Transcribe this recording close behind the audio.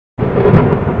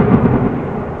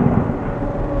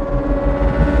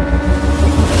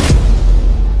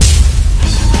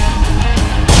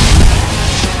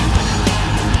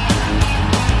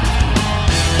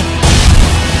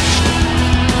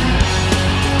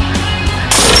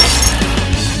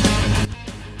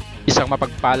Isang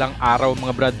mapagpalang araw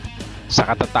mga brad. Sa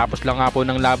katatapos lang nga po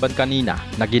ng laban kanina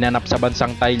na ginanap sa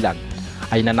bansang Thailand,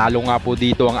 ay nanalo nga po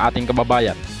dito ang ating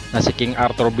kababayan na si King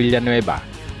Arthur Villanueva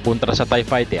kontra sa Thai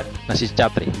fighter na si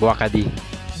Chatri Buakadi.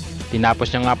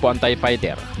 Tinapos niya nga po ang Thai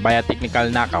fighter via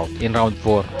technical knockout in round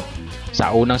 4.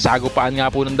 Sa unang sagupaan nga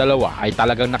po ng dalawa ay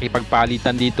talagang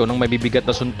nakipagpalitan dito ng mabibigat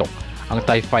na suntok ang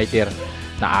Thai fighter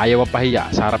na ayaw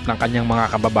mapahiya sa harap ng kanyang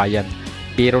mga kababayan.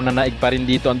 Pero nanaig pa rin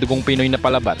dito ang dugong Pinoy na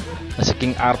palaban na si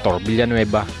King Arthur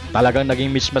Villanueva. Talagang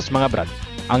naging mismas mga brad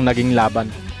ang naging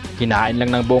laban. Kinain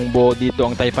lang ng buong buo dito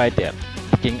ang Thai fighter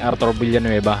King Arthur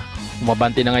Villanueva.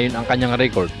 Umabanti na ngayon ang kanyang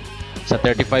record sa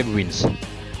 35 wins,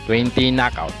 20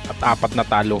 knockout at 4 na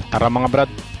talo. Tara mga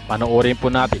brad, panoorin po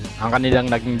natin ang kanilang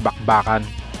naging bakbakan.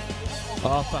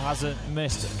 Arthur hasn't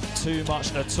missed too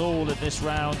much at all in this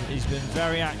round. He's been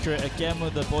very accurate again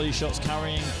with the body shots,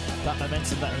 carrying that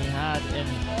momentum that he had in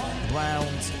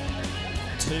round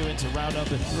 2 into round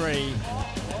number 3.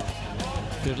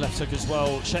 Good left hook as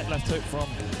well. Check left hook from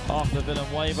Arthur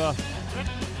Villanueva.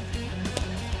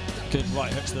 Good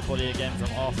right hook to the body again from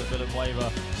Arthur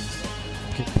Villanueva.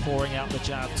 Good pouring out the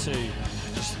jab too.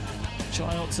 Just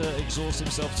try not to exhaust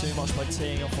himself too much by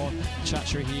teeing off on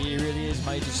Chatri. He really is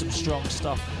made of some strong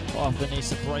stuff. Arthur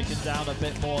needs to break him down a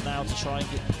bit more now to try and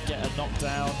get a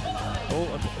knockdown.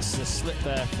 Oh, it's a slip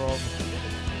there from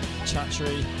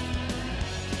Chatri.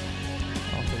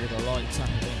 Arthur with a light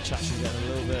tap. I think Chatri getting a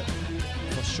little bit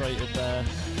frustrated there.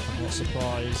 I'm not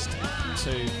surprised.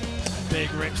 Two big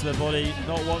rips to the body,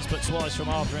 not once but twice from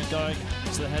Arthur, and going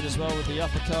to the head as well with the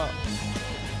uppercut.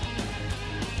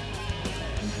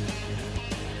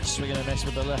 Swing and a miss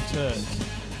with the left hook.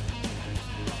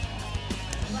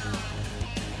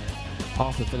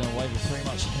 Arthur Villanueva pretty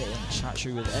much hitting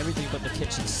Chatri with everything but the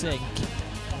kitchen sink.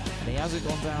 And he hasn't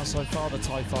gone down so far. The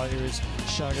Thai fighter is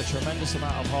showing a tremendous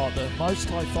amount of heart that most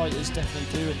Thai fighters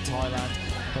definitely do in Thailand,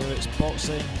 whether it's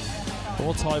boxing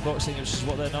or Thai boxing, which is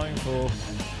what they're known for.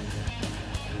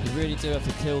 You really do have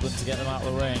to kill them to get them out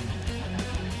of the ring.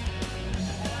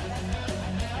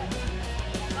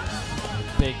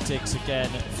 Big digs again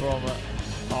from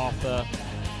Arthur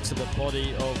to the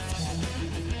body of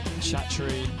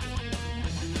Chatri.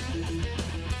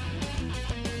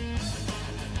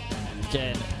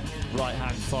 Again, right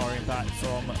hand firing back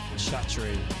from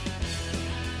Chatri.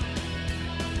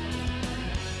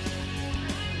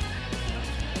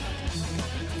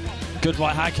 Good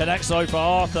right hand connects though for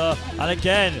Arthur, and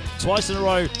again, twice in a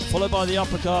row, followed by the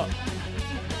uppercut.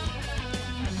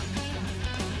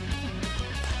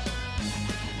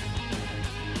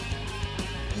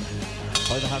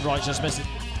 Overhand right just missing.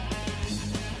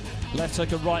 Left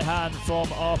hook and right hand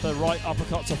from Arthur, right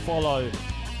uppercut to follow.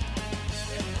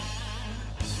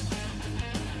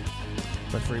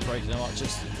 Referee breaking him up,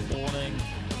 just warning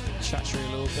Chatri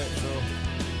a little bit for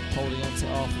holding on to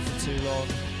Arthur for too long.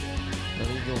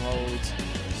 Illegal hold.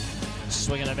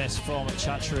 Swing and a miss from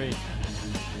Chatri.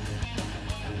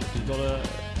 You've got to,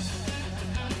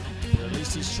 but at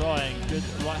least he's trying. Good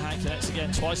right hand connects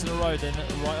again, twice in a row. Then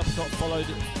right uppercut followed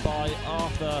by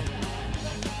Arthur.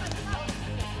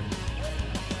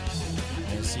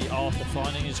 You see Arthur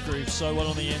finding his groove so well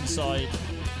on the inside.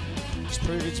 He's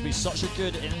proving to be such a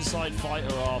good inside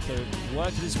fighter, Arthur.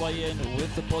 Working his way in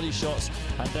with the body shots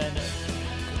and then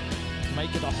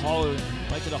making a hole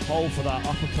for that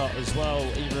uppercut as well,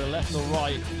 either left or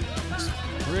right. He's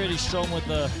really strong with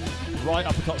the right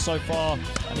uppercut so far,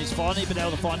 and he's finally been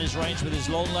able to find his range with his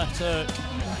long left hook.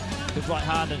 Good right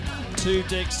hand and two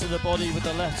digs to the body with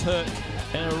the left hook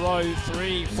in a row.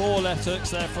 3, 4 left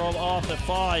hooks there from Arthur.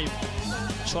 5.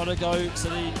 Trying to go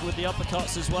to with the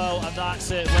uppercuts as well, and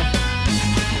that's it.